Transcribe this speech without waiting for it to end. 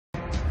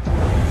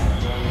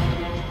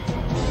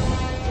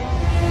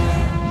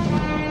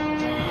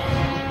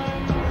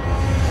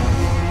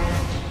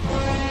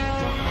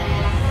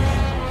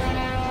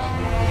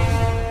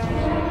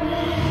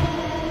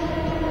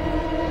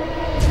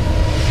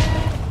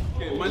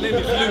name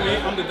is Louis,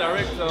 I'm the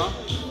director.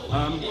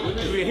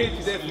 We're here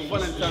today for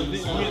Valentine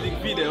music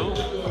video.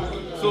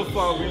 So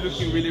far we're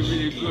looking really,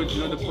 really good. You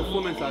know, the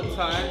performance are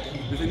tight.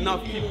 There's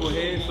enough people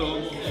here, so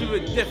it should be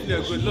definitely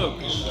a good look.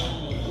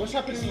 What's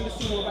happening in the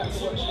scene we're about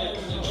to watch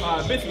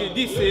next? Basically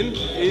this scene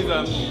is,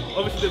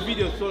 obviously the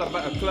video is all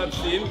about a club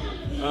scene.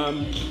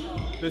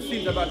 The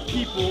scene's about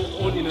people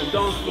all in a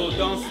dance floor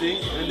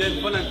dancing, and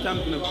then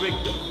Valentine's gonna break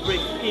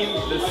in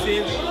the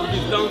scene with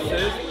his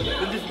dancers.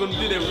 They're just gonna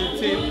do their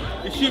routine.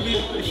 It should be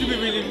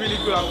really, really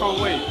good. I can't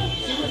wait.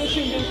 So with the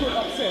tune being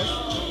called Obsessed,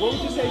 what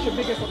would you say is your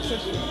biggest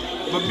obsession?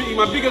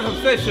 My biggest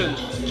obsession,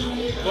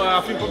 well,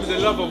 I think probably the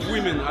love of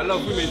women. I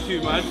love women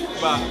too much,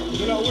 but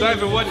don't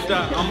even watch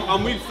that.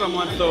 I'm with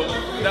someone, so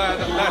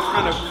that's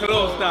kind of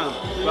closed down.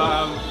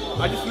 But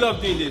I just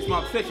love doing this. My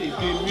obsession is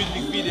doing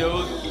music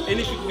videos,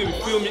 anything to do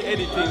with filming,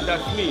 editing.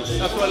 That's me.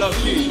 That's what I love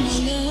doing.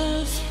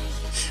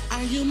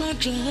 Are you my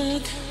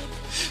drug?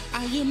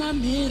 Are you my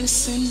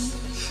medicine?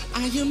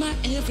 Are you my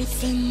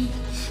everything?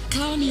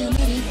 Call me an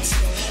addict.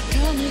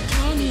 Call me an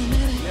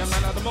addict. Yeah,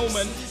 man. At the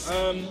moment,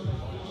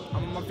 I'm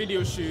on my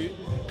video shoot.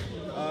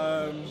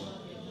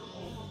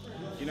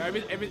 You know,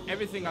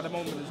 everything at the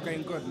moment is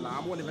going good. Like, I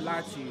won't even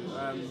lie to you.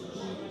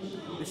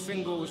 The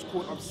single is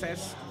called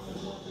Obsessed.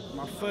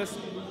 My first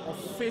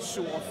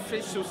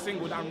official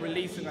single that I'm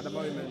releasing at the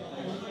moment.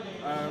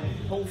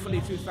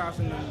 Hopefully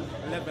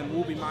 2011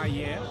 will be my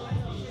year.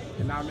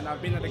 And I mean,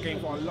 I've been at the game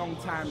for a long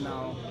time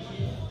now.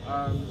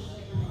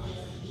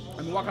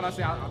 I mean, what can I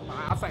say?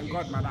 I thank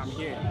God, man, that I'm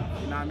here.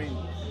 You know what I mean?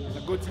 It's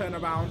a good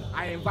turnaround.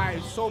 I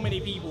invited so many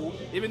people,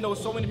 even though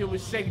so many people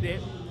shagged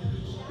it.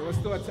 There was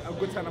still a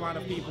good turnaround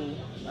of people,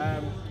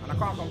 and I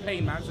can't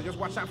complain, man. So just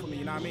watch out for me.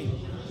 You know what I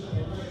mean?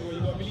 Well, you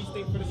got a release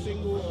date for the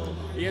single? Or?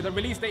 Yeah, the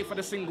release date for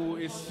the single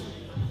is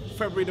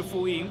February the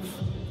 14th,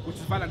 which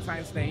is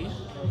Valentine's Day.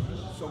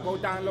 So go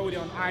download it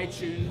on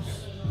iTunes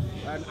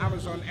and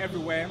Amazon,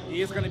 everywhere. It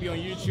is going to be on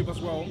YouTube as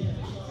well. You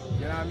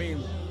know what I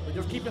mean? But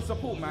just keep it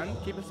support, man.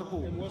 Keep it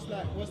support. And what's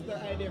the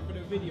idea for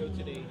the video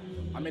today?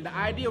 I mean, the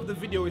idea of the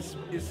video is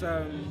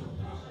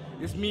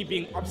me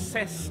being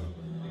obsessed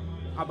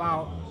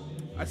about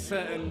a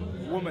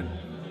certain woman.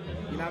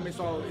 You know what I mean?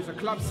 So it's a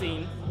club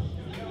scene.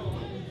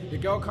 The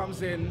girl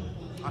comes in,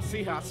 I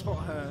see her, I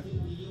spot her,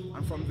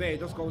 and from there it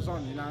just goes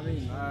on, you know what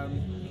I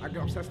mean? I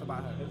get obsessed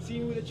about her. And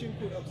seeing with a tune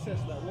called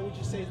Obsessed, like, what would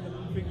you say is the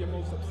thing you're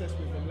most obsessed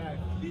with in life?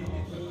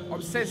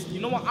 Obsessed, you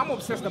know what? I'm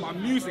obsessed about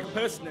music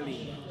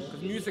personally,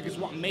 because music is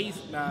what makes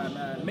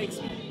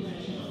me,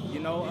 you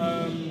know?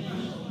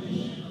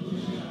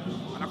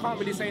 And I can't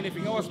really say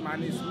anything else,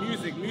 man. It's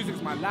music.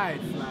 Music's my life.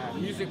 Like,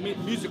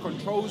 music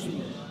controls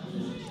me.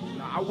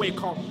 Like, I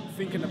wake up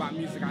thinking about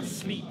music. I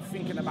sleep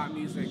thinking about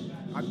music.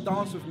 I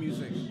dance with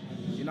music.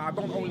 You know, I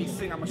don't only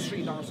sing. I'm a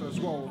street dancer as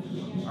well.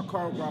 I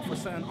choreograph for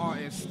certain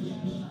artists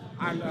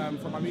and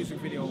for my music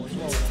video as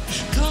well.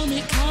 Call me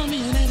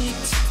an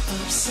addict.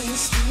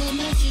 Obsessed with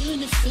my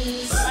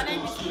universe. My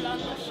name is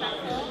London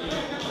Shako.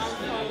 I'm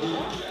from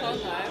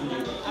Congo.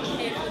 I'm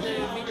here for the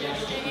video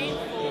shooting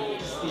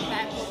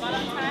for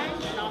Valentine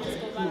and artist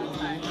called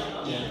Valentine.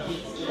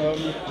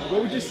 What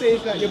would you say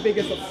is like your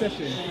biggest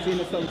obsession? Seeing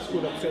the song's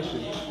called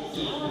Obsession.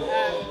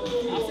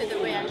 I'll say the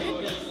way I look.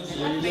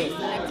 My face, I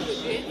like to look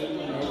good.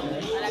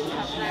 I like to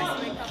have nice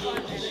makeup on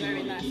and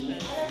very nice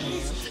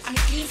clothes. I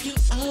give you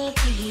all,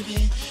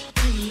 baby,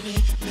 baby,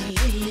 my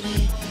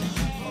lady.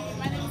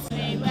 My name is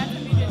May. We have a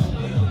video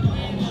shoot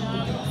in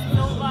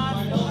Silver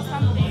or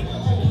something.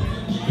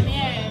 And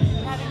yeah,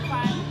 we're having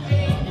fun.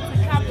 It's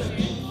a club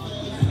shoot.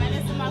 And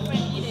this is my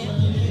friend Edith.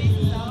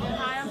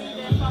 Hi, I'm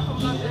Edith. I'm from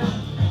London.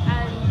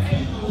 And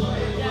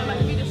yeah, I'm at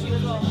the video shoot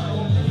as well.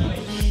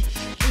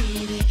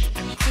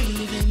 I'm craving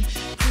your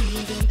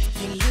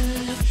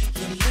love.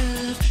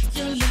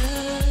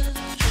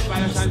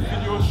 Valentine's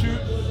video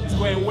shoot is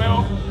going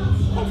well.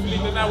 Hopefully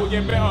the night will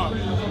get better.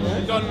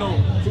 I don't know.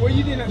 So what are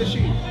you doing at the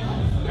shoot?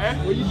 Eh?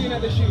 What are you doing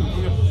at the shoot?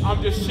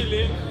 I'm just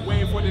chilling,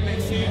 waiting for the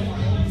next scene,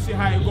 see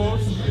how it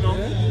goes, you know.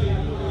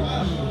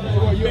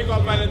 Yeah. Big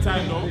up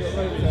Valentine though.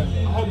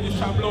 I hope this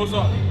track blows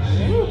up. I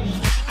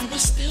will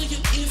steal you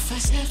if I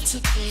have to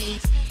pay.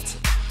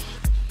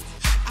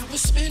 I will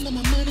spend all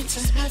my money to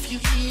have you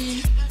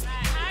here.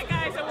 Hi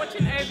guys, I'm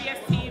watching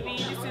OvsTv.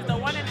 This is the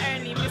one and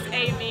only Miss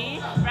Amy,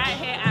 right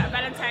here at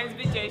Valentine's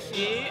video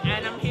shoot,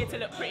 and I'm here to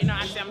look pretty. No,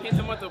 actually, I'm here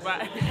to model,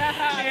 but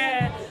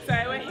yeah. So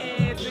we're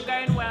here. It's been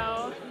going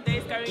well.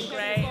 Day's going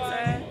great.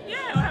 So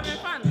yeah, we're having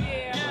fun.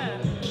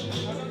 Yeah.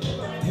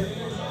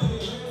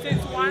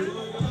 Since 1,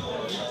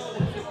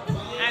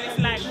 and it's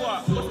like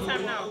what? What's the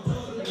time now?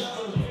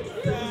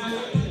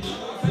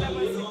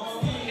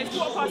 It's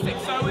 6:15.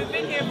 So we've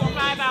been here for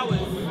 5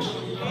 hours.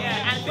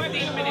 Yeah, and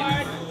 15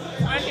 minutes.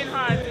 Working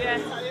hard, yeah.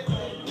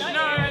 No,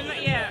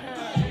 not yet.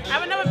 I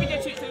have another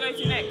video shoot to go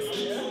to next.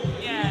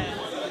 Yeah.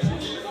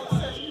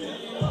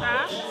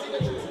 Huh?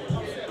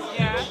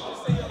 Yeah.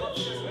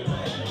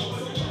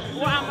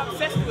 What I'm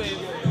obsessed with?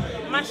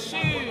 My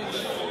shoes.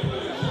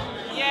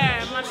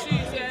 Yeah, my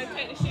shoes, yeah.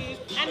 Take the shoes.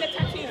 And the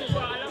tattoos as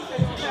well. I love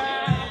tattoos.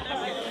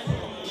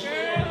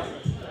 Girl.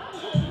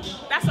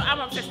 That's what I'm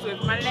obsessed with. obsessed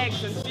with my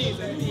legs and shoes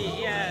and feet,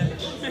 yeah.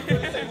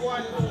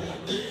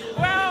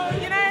 Well,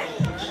 you know.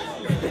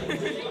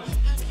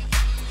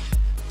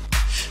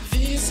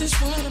 This is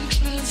what I'm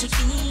trying to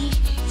do.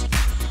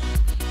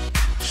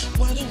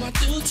 What do I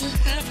do to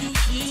have you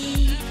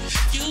here?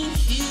 You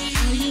here?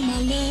 Are you my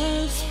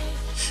love?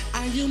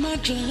 Are you my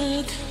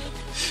drug?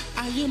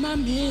 Are you my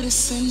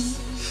medicine?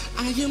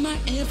 Are you my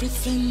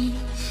everything?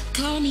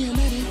 Call me an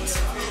addict.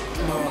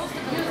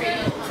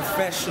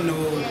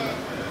 Professional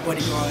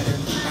bodyguard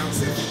and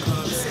bouncer for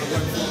clubs. I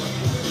work for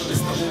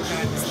Mr.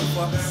 Hawkeye, Mr.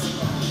 Fox.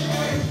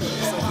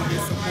 So we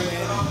get some good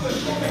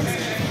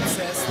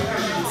obsessed.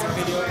 Do some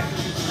video.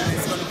 And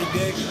it's gonna be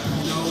big,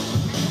 you know.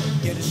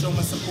 Here to show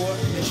my support,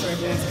 make sure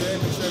everyone's good,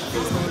 make sure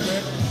everything's going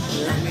good.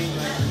 You know what I mean?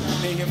 Like,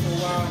 I've been here for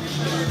a while and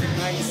everything looking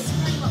nice.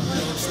 You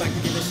know, just like to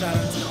give a shout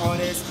out to the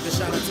artists, give a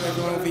shout out to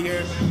everyone over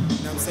here.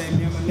 You know what I'm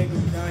saying? Me and my nigga,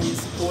 we down here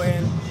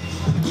supporting,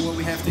 do what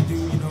we have to do,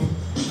 you know.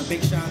 A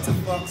big shout out to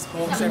Fox,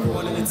 Hawks,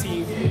 everyone in the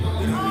team. You know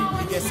what I mean?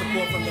 We get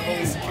support from the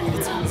whole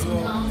security team as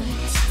well.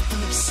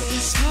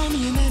 Obsessed, call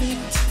me an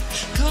addict.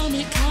 Call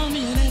me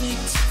an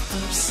addict.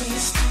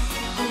 Obsessed,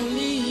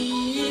 only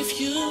if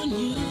you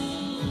knew.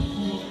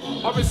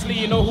 Obviously,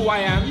 you know who I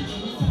am.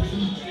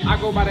 I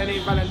go by the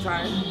name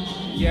Valentine.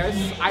 Yes,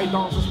 I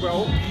dance as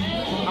well.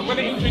 I'm going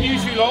to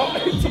introduce you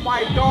lot to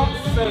my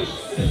dancers.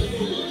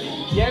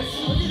 Yes?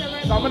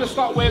 So I'm going to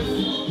start with...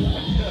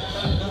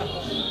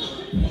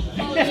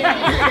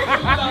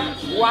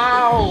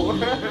 Wow!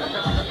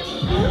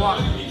 What?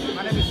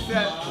 My name is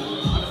Seth.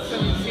 I'm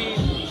 17.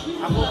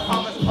 I go to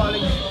Commerce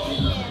College.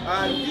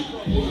 And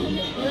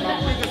my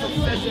biggest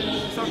obsession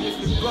is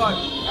obviously God,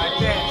 right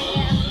there.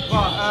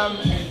 But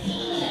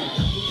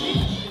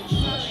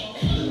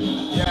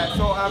yeah,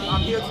 so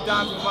I'm here to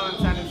dance with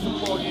Valentine and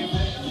support him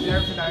in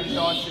everything that he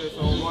does here.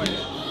 So boy,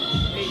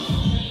 peace.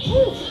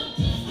 Woo.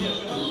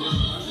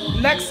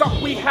 Next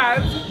up we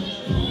have...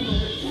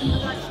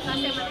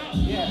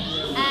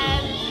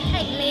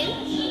 Caitlin.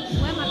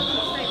 Where am I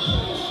looking for?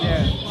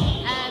 Yeah.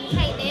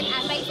 Caitlin,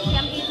 and basically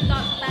I'm here to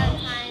dance with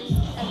Valentine's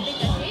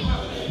video shoot.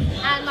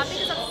 And my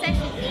biggest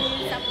obsession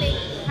is, I think,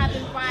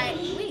 having bright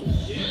wings.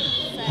 So,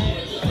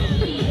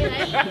 you know,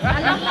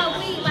 I love my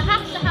weave. I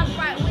have to have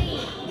bright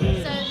wings. So,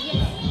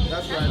 yeah,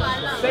 that's what I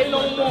love. Say no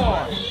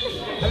more.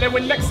 And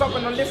then next up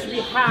on the list we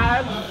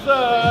have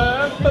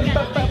My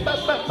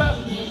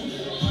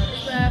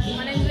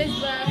name is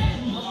Elizabeth.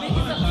 My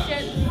biggest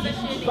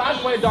obsession. bad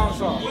boy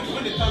dancer.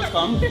 When the time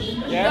comes,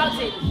 Yeah.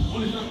 Dancing.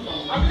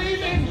 I'm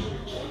leaving.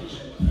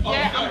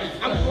 Yeah,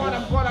 I'm gone.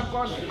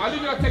 I'll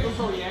leave you to take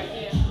control,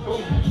 yeah?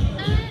 Boom.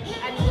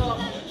 And your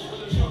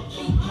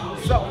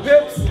What's up,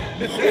 pips?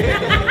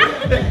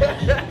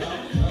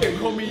 they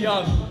call me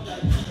young.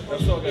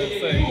 That's all I'm gonna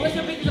say. What's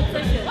your biggest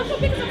obsession? What's your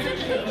biggest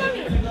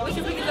obsession? What's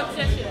your biggest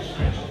obsession?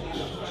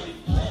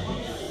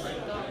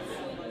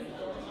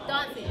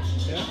 Dancing.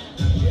 Yeah.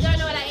 You don't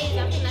know what that is? I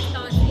think that's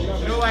dancing. You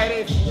know what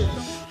it is?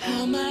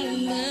 How my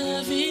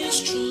love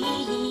is true.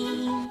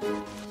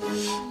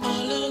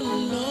 All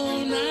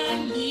alone, I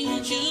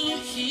need you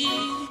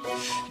here.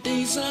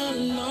 Days are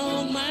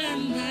long, my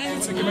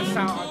nights To give a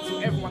shout out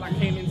to everyone that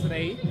came in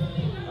today.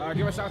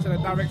 Give a shout out to the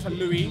director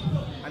Louis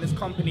and his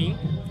company.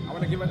 I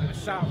want to give a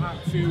shout out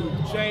to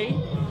Jay.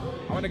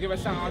 I want to give a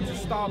shout out to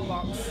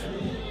Starbucks.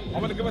 I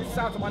want to give a shout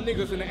out to my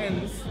niggas in the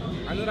ends.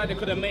 I know that they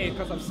could have made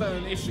because of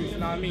certain issues, you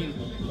know what I mean?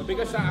 A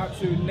bigger shout out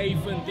to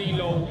Nathan,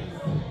 D-Lo,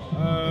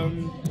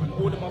 and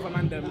all the mother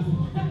man them,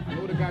 and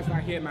all the guys that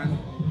are here, man.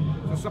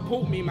 So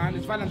support me, man.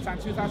 It's Valentine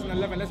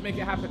 2011. Let's make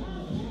it happen.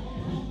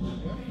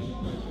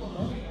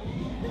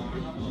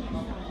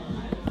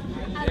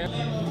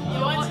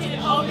 You're watching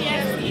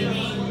OvsTv.